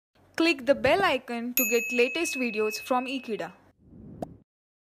Click the bell icon to get latest videos from Ekeeda.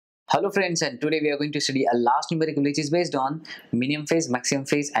 Hello friends, and today we are going to study a last numerical which is based on minimum phase, maximum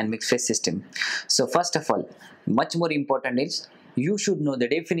phase and mixed phase system. So first of all, much more important is you should know the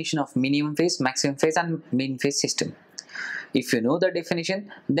definition of minimum phase, maximum phase and mean phase system. If you know the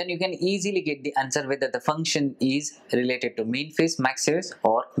definition, then you can easily get the answer whether the function is related to mean phase, max phase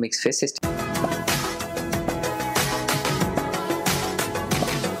or mixed phase system.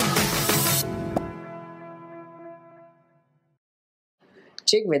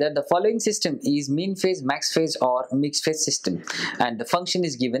 Check whether the following system is mean phase, max phase or mixed phase system, and the function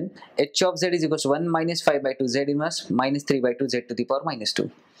is given h of z is equals to 1 minus 5 by 2 z inverse minus 3 by 2 z to the power minus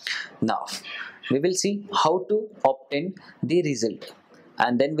 2. Now we will see how to obtain the result,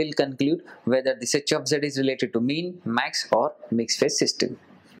 and then we'll conclude whether this h of z is related to mean, max or mixed phase system.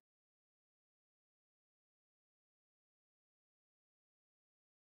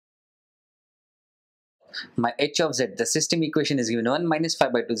 My h of z, the system equation is given 1 minus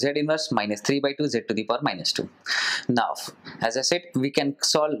 5 by 2 z inverse minus 3 by 2 z to the power minus 2. Now, as I said, we can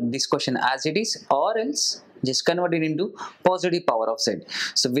solve this question as it is or else just convert it into positive power of z.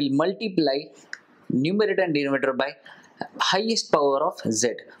 So we'll multiply numerator and denominator by highest power of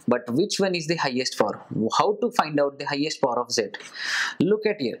z. But which one is the highest power? How to find out the highest power of z? Look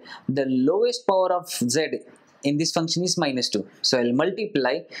at here. The lowest power of z in this function is minus 2. So I'll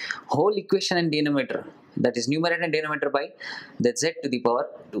multiply whole equation and denominator, that is numerator and denominator, by the z to the power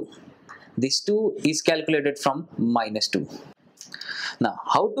 2. This 2 is calculated from minus 2. Now,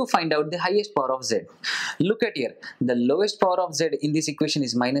 how to find out the highest power of z? Look at here. The lowest power of z in this equation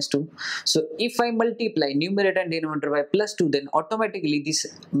is minus 2. So if I multiply numerator and denominator by plus 2, then automatically this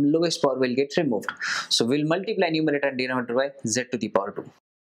lowest power will get removed. So we'll multiply numerator and denominator by z to the power 2.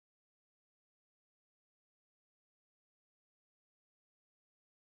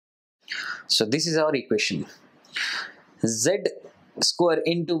 So this is our equation. Z square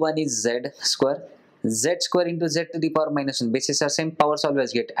into 1 is z square. Z square into z to the power minus 1. Bases are same, powers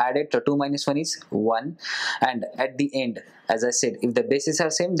always get added. So 2 minus 1 is 1. And at the end, as I said, if the bases are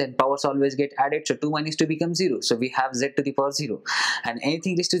same, then powers always get added. So 2 minus 2 becomes 0. So we have z to the power 0. And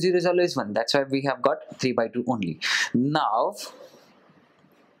anything raised to 0 is always 1. That's why we have got 3 by 2 only. Now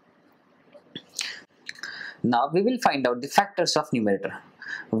we will find out the factors of numerator.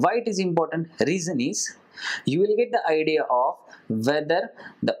 Why it is important? Reason is you will get the idea of whether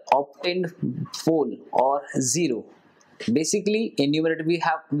the obtained pole or 0. Basically in numerator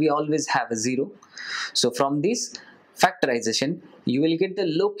we always have a 0. So from this factorization you will get the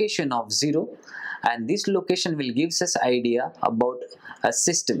location of 0, and this location will give us idea about a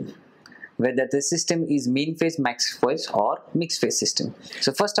system, whether the system is mean phase, max phase or mixed phase system.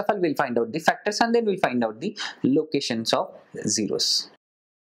 So first of all we'll find out the factors and then we'll find out the locations of zeros.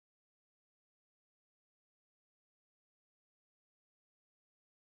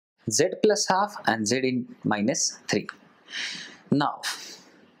 Z plus half and z in minus 3. Now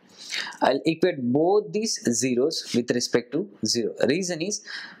I'll equate both these zeros with respect to 0. Reason is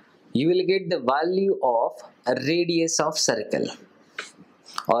you will get the value of a radius of circle,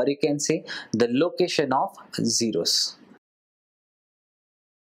 or you can say the location of zeros.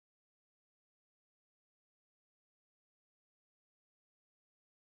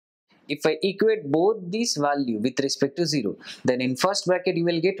 If I equate both these value with respect to 0, then in first bracket you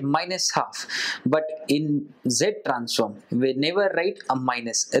will get minus half. But in Z transform, we never write a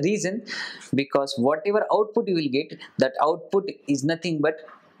minus. Reason, because whatever output you will get, that output is nothing but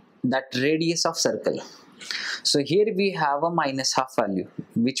that radius of circle. So here we have a minus half value,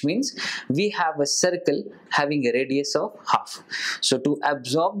 which means we have a circle having a radius of half. So to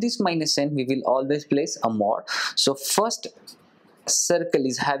absorb this minus sign, we will always place a mod. So first circle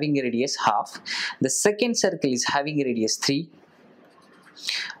is having a radius half, the second circle is having a radius 3.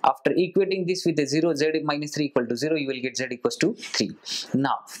 After equating this with a 0, z minus 3 equal to 0, you will get z equals to 3.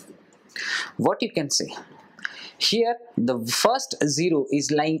 Now what you can say here, the first 0 is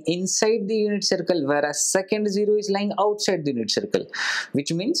lying inside the unit circle, whereas second 0 is lying outside the unit circle,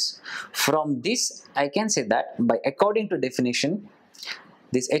 which means from this I can say that by according to definition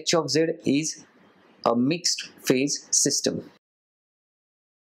this h of z is a mixed phase system.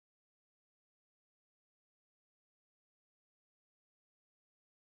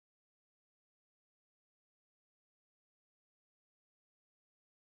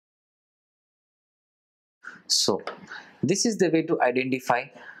 So this is the way to identify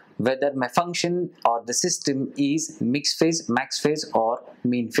whether my function or the system is mixed phase, max phase or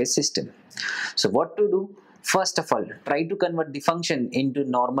mean phase system. So what to do? First of all, try to convert the function into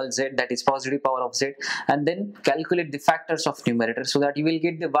normal z, that is positive power of z, and then calculate the factors of numerator so that you will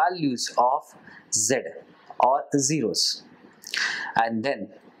get the values of z or zeros. And then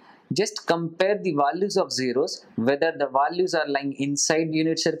just compare the values of zeros, whether the values are lying inside the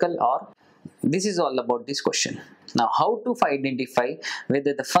unit circle or this is all about this question. Now, how to identify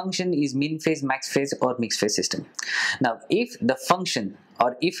whether the function is mean phase, max phase or mixed phase system. Now, if the function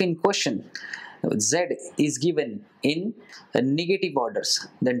or if in question z is given in negative orders,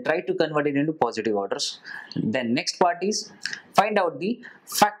 then try to convert it into positive orders. Then next part is find out the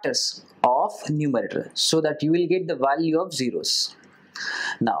factors of numerator so that you will get the value of zeros.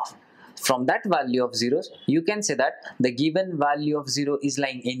 Now, from that value of zeros, you can say that the given value of 0 is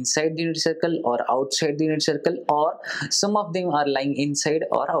lying inside the unit circle or outside the unit circle, or some of them are lying inside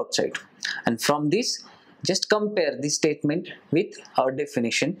or outside. And from this, just compare the statement with our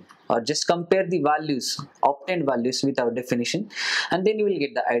definition, or just compare the values, obtained values with our definition, and then you will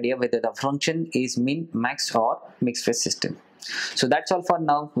get the idea whether the function is mean, max or mixed phase system. So that's all for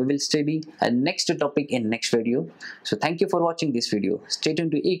now. We will study a next topic in next video. So thank you for watching this video. Stay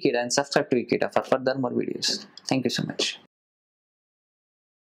tuned to Ekeeda and subscribe to Ekeeda for further more videos. Thank you so much.